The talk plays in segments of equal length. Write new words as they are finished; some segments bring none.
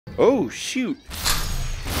Oh, shoot.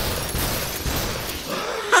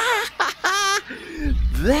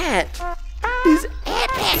 That is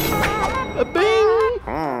epic. A bang.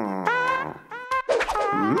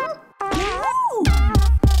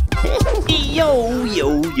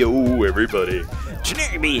 Yo, everybody.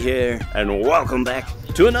 Generikb here, and welcome back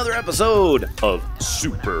to another episode of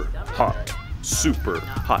SuperHot.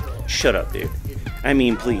 SuperHot. Shut up, dude. I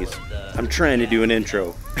mean, please. I'm trying to do an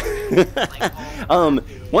intro.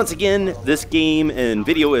 Once again, this game and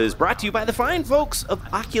video is brought to you by the fine folks of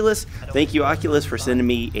Oculus. Thank you, Oculus, for sending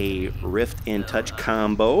me a Rift and Touch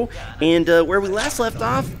combo. And where we last left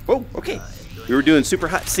off, oh, okay, we were doing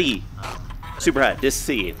SuperHot C. SuperHot Disc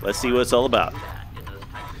C. Let's see what it's all about.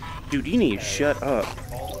 Dude, you need to shut up.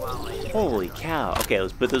 Holy cow. Okay,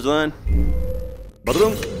 let's put this on.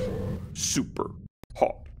 SuperHot.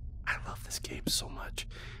 I love this game so much.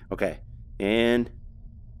 Okay, and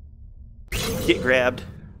get grabbed.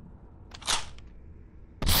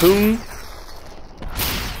 Boom.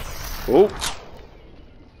 Oh.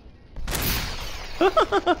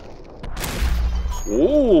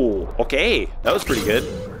 Oh, okay. That was pretty good.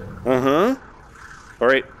 Uh-huh. All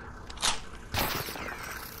right.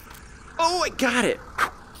 Oh, I got it.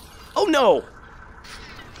 Oh, no.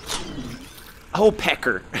 Oh,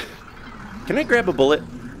 pecker. Can I grab a bullet?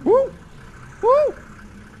 Woo. Woo.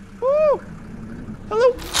 Woo.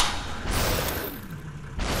 Hello.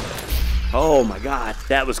 Oh my god,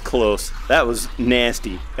 that was close. That was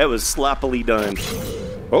nasty. That was sloppily done.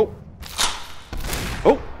 Oh.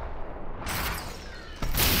 Oh.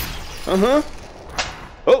 Uh-huh.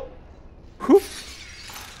 Oh. Whew.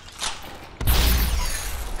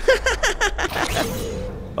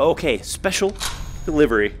 Okay, special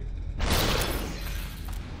delivery.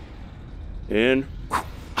 And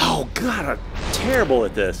oh god, I'm terrible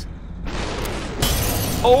at this.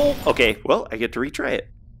 Oh, okay. Well, I get to retry it.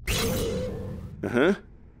 Uh-huh.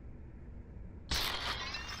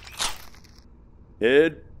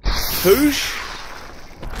 Head. Push.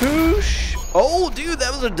 Push. Oh, dude,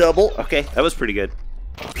 that was a double. Okay, that was pretty good.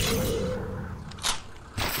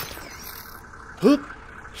 Hoop.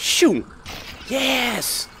 Shoo.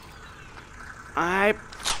 Yes.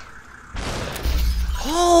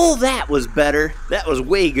 Oh, that was better. That was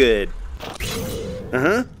way good.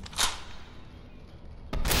 Uh-huh.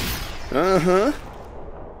 Uh-huh.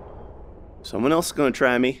 Someone else is gonna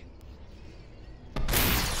try me.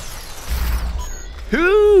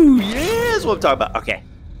 Ooh, yeah, that's what I'm talking about. Okay.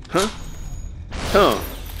 Huh? Huh?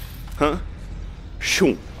 Huh?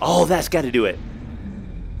 Shoo. Oh, that's gotta do it.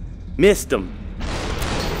 Missed him.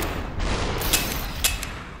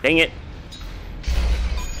 Dang it.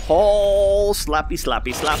 Oh, sloppy,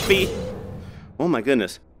 sloppy, sloppy. Oh my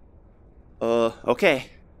goodness. Okay.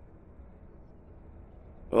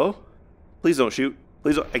 Oh, please don't shoot.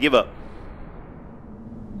 Please don't. I give up.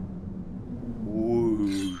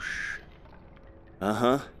 Whoosh.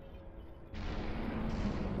 Uh-huh.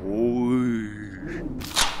 Whoosh.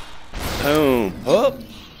 Boom. Oh.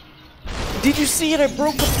 Did you see it? I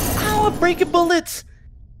broke the... Ow, I'm breaking bullets.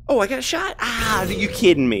 Oh, I got shot? Ah, are you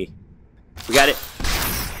kidding me? We got it.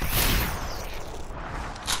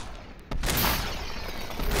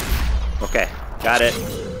 Okay, got it.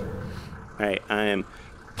 Alright, I am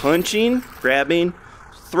punching, grabbing,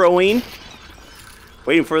 throwing,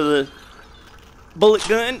 waiting for the bullet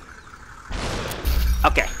gun.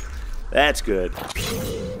 Okay, that's good.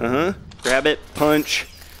 Uh-huh. Grab it, punch,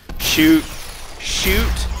 shoot,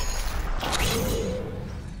 shoot,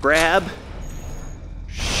 grab,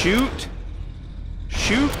 shoot,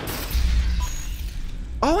 shoot.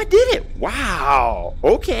 Oh, I did it. Wow.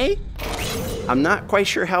 Okay. I'm not quite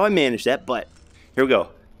sure how I managed that, but here we go.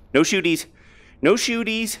 No shooties. No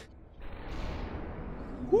shooties.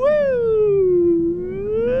 Woo!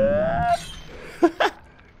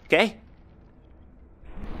 Okay.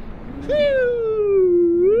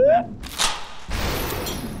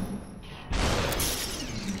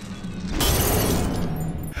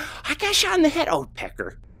 I got shot in the head. Oh,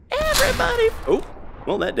 pecker. Everybody. Oh,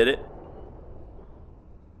 well, that did it.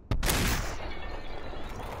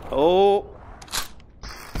 Oh.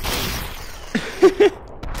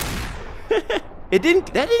 That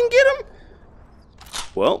didn't get him?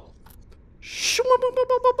 Well.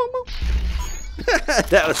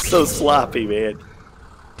 That was so sloppy, man.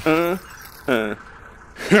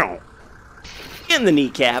 In the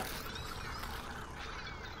kneecap.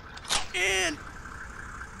 And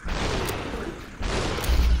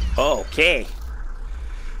okay.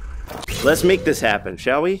 Let's make this happen,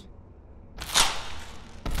 shall we?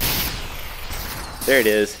 There it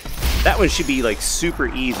is. That one should be like super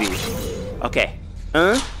easy. Okay.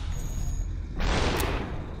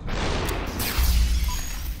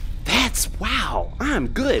 wow, I'm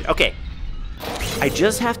good. Okay, I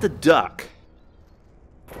just have to duck,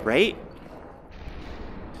 right?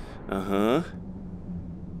 Uh-huh.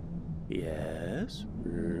 Yes.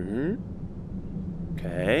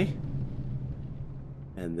 Okay.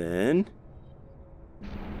 And then...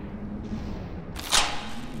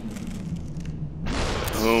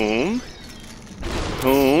 Boom.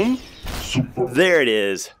 Boom. There it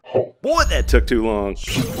is. Boy, that took too long.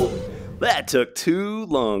 That took too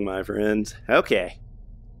long, my friends. Okay.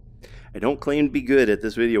 I don't claim to be good at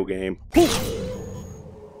this video game.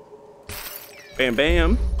 Bam,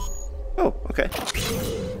 bam. Oh, okay.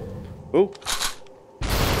 Oh.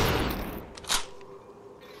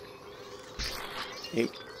 Hey.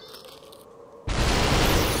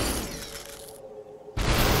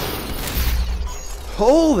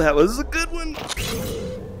 Oh, that was a good one.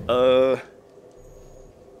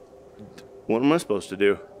 What am I supposed to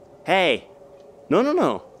do? Hey. No, no,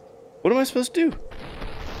 no. What am I supposed to do?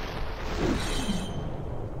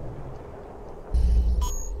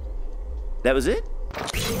 That was it?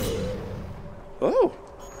 Oh.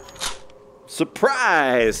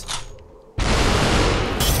 Surprise!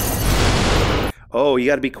 Oh, you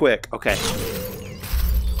gotta be quick. Okay.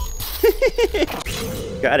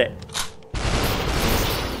 Got it.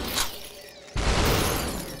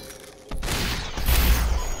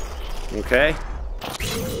 Okay.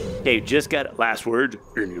 Okay, just got it. Last words.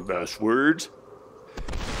 Any last words?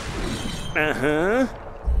 Uh-huh.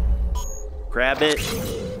 Grab it.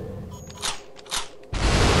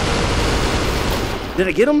 Did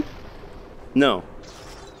I get him? No.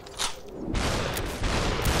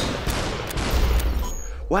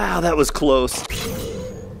 Wow, that was close.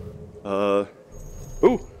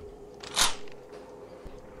 Ooh.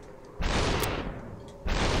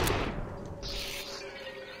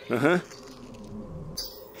 Uh-huh.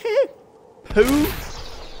 Who?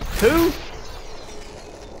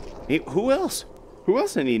 Hey, who else? Who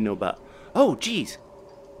else I need to know about? Oh, geez.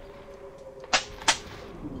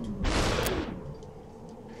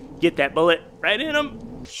 Get that bullet right in him.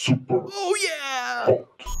 Oh, yeah.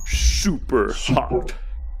 Super hot.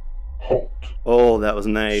 Oh, that was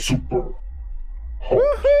nice.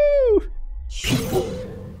 Woohoo!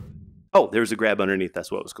 Oh, there's a grab underneath.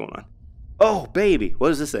 That's what was going on. Oh, baby.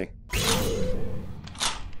 What is this thing?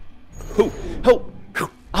 Oh, oh,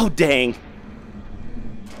 oh, dang.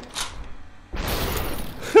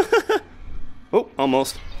 Oh,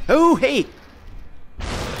 almost. Oh, hey.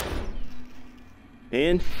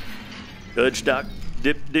 And dodge, duck,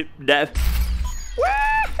 dip, dip, dive.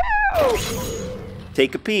 Woohoo!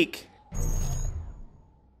 Take a peek.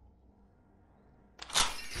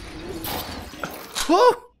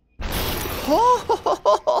 Oh!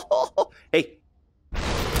 Oh! Hey.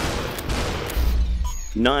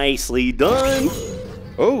 Nicely done.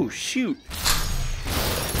 Oh, shoot.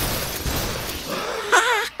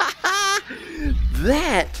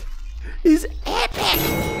 That is epic.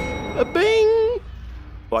 A bing.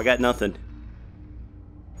 Well, I got nothing.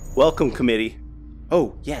 Welcome, committee.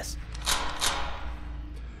 Oh, yes.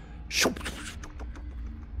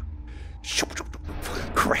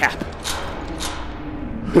 Crap.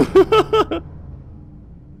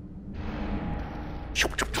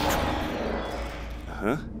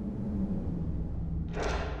 Uh-huh.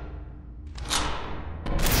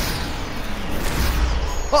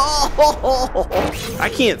 Oh, I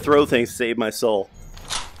can't throw things to save my soul.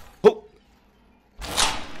 Oh.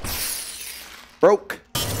 Broke.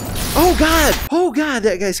 Oh, God. Oh, God,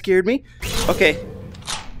 that guy scared me. Okay.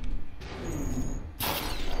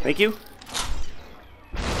 Thank you.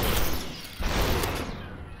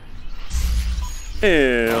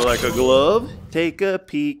 And like a glove, take a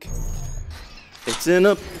peek. It's in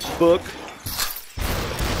a book.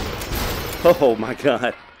 Oh my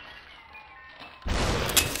God.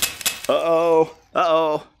 Uh-oh.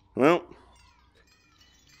 Uh-oh. Well,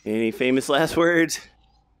 any famous last words?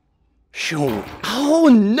 Show. Oh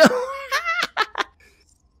no.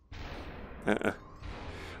 Uh-uh.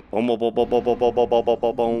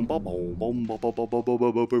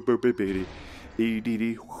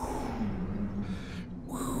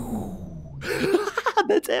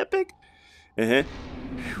 That's epic. Uh-huh.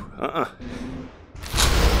 Uh-uh.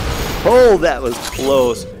 Oh, that was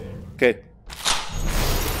close. Okay.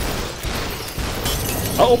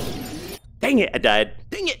 Oh, dang it, I died.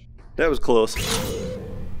 Dang it. That was close.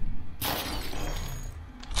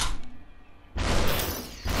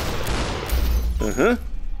 Uh-huh.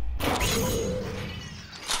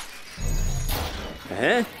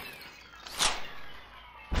 Uh-huh.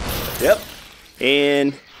 Yep.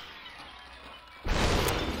 And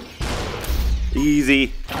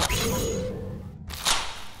easy.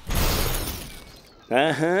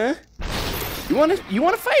 Uh-huh. You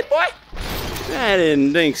wanna fight, boy? I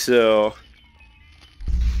didn't think so.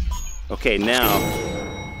 Okay, now.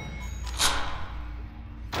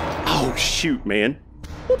 Oh shoot, man.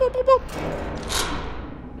 Whoop, whoop, whoop, whoop.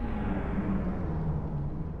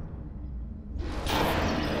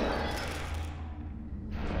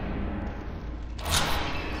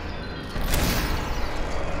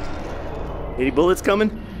 Any bullets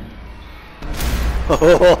coming?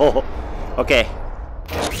 Oh, okay.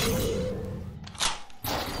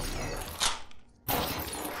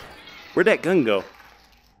 Where'd that gun go?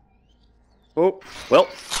 Oh, well.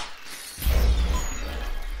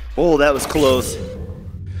 Oh, that was close.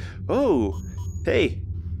 Oh, hey.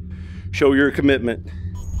 Show your commitment.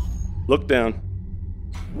 Look down.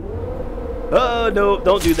 Oh, no,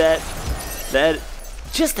 don't do that.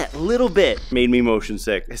 Just that little bit made me motion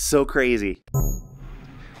sick. It's so crazy.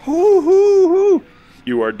 Hoo, hoo, hoo.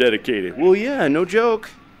 You are dedicated. Well, yeah, no joke.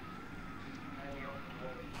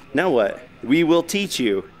 Now what? We will teach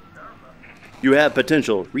you. You have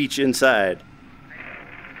potential. Reach inside.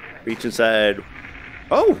 Reach inside.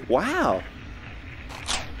 Oh, wow.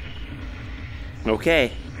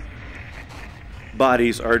 Okay.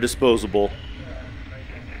 Bodies are disposable.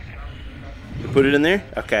 You put it in there?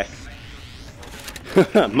 Okay.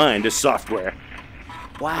 Mind is software.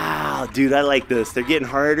 Wow, dude, I like this. They're getting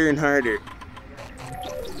harder and harder.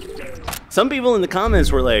 Some people in the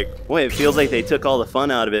comments were like, boy, it feels like they took all the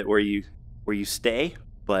fun out of it where you stay,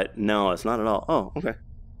 but no, it's not at all. Oh, okay.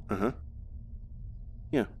 Uh-huh.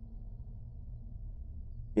 Yeah.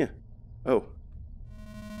 Yeah. Oh.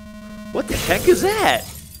 What the heck is that?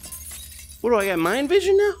 What do I got, mind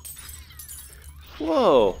vision now?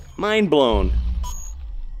 Whoa, mind blown.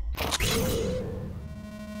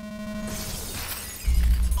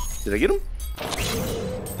 Did I get him?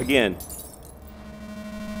 Again.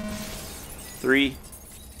 3.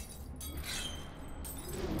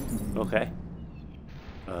 Okay.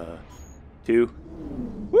 2.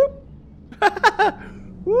 Whoop!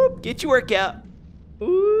 Whoop! Get your workout.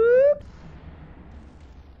 Whoop!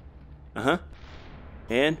 Uh-huh.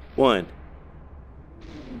 And 1.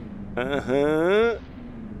 Uh-huh.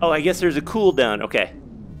 Oh, I guess there's a cooldown. Okay.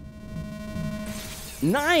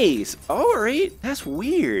 Nice! Alright, that's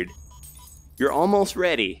weird. You're almost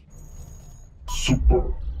ready.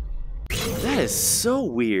 Super. That is so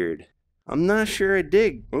weird. I'm not sure I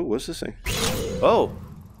dig. Oh, what's this thing? Oh,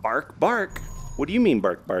 bark, bark. What do you mean,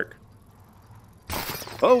 bark, bark?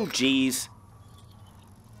 Oh, geez.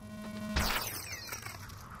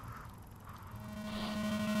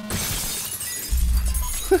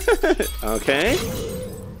 Okay.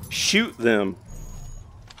 Shoot them.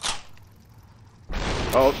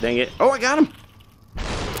 Oh, dang it. Oh, I got him.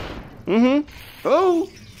 Mm-hmm.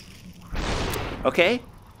 Oh. Okay.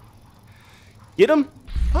 Get him.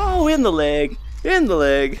 Oh, in the leg. In the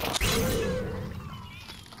leg.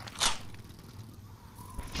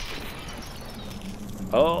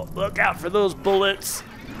 Oh, look out for those bullets.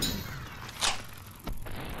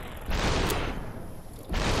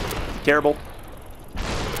 Terrible.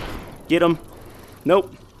 Get him.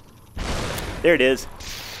 Nope. There it is.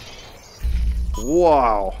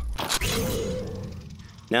 Wow.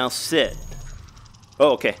 Now sit.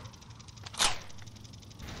 Oh, okay.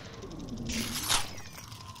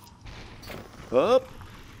 Up.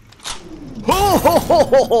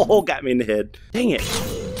 Oh, got me in the head. Dang it.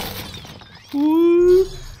 Woo.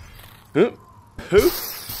 Huh. Who?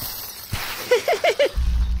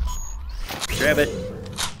 Grab it.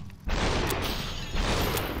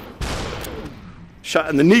 Shot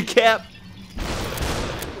in the kneecap.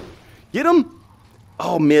 Get him.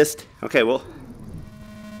 Oh, missed. Okay, well.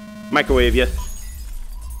 Microwave you.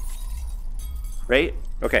 Right?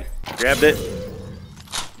 Okay. Grabbed it.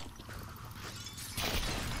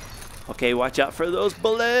 Okay, watch out for those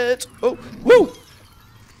bullets. Oh, woo!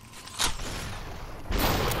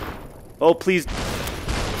 Oh, please.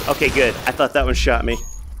 Okay, good. I thought that one shot me.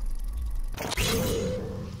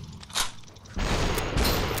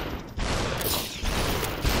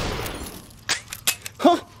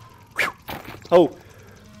 Huh? Oh.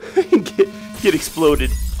 Get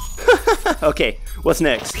exploded. Okay, what's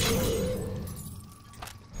next?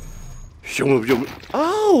 Show me.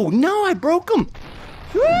 Oh, no, I broke him.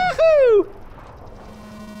 Woohoo!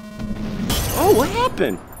 Oh, what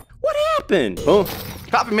happened? What happened? Oh,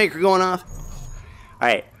 coffee maker going off. All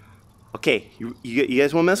right. Okay, you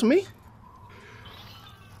guys want to mess with me?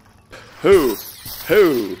 Who?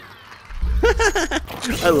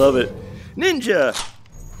 I love it. Ninja.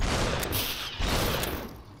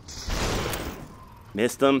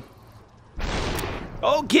 Missed him.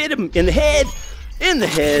 Oh, get him in the head. In the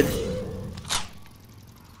head.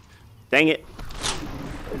 Dang it.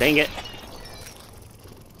 Dang it.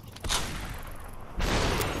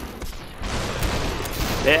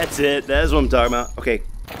 That's it. That's what I'm talking about. Okay.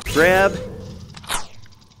 Grab.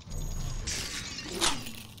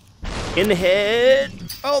 In the head.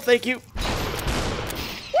 Oh, thank you.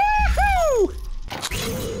 Woohoo!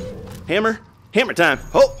 Hammer. Hammer time.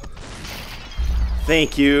 Oh.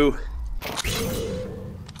 Thank you.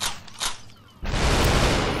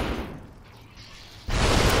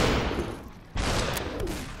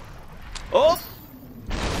 Up.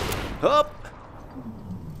 Up.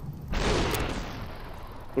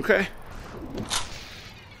 Okay.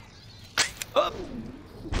 Up.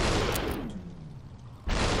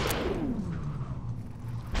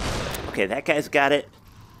 Okay, that guy's got it.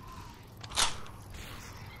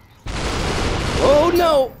 Oh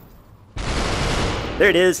no! There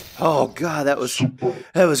it is. Oh god, that was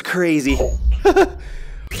crazy.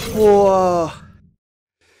 Whoa.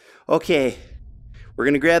 Okay. We're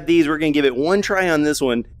gonna grab these, we're gonna give it one try on this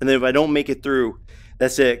one, and then if I don't make it through,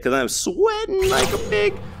 that's it, because I'm sweating like a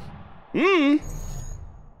pig.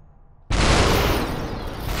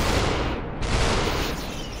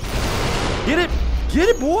 Get it! Get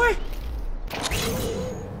it, boy!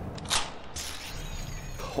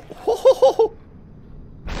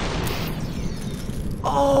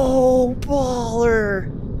 Oh, baller!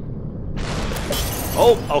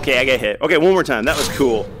 Oh, okay, I got hit. Okay, one more time. That was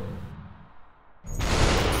cool.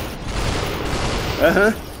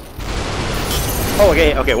 Oh,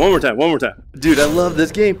 okay, okay, one more time, one more time. Dude, I love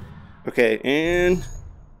this game. Okay, and...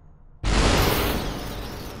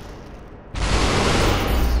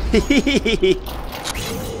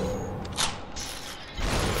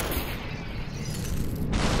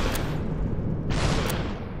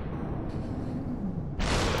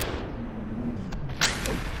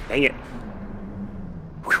 Dang it.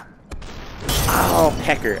 Whew. Oh,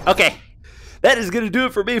 pecker. Okay. That is going to do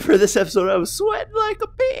it for me for this episode. I was sweating like a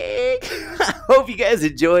pig. I hope you guys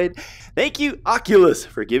enjoyed. Thank you, Oculus,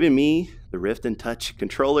 for giving me the Rift and Touch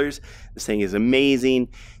controllers. This thing is amazing.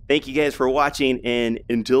 Thank you guys for watching, and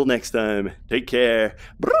until next time, take care.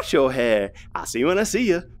 Brush your hair. I'll see you when I see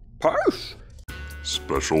you. Peace.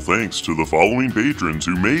 Special thanks to the following patrons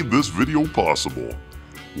who made this video possible.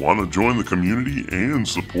 Want to join the community and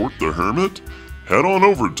support the Hermit? Head on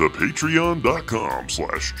over to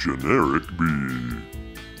patreon.com/Generikb.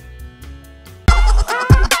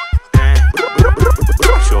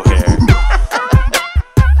 Brush your hair.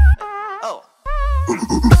 Oh.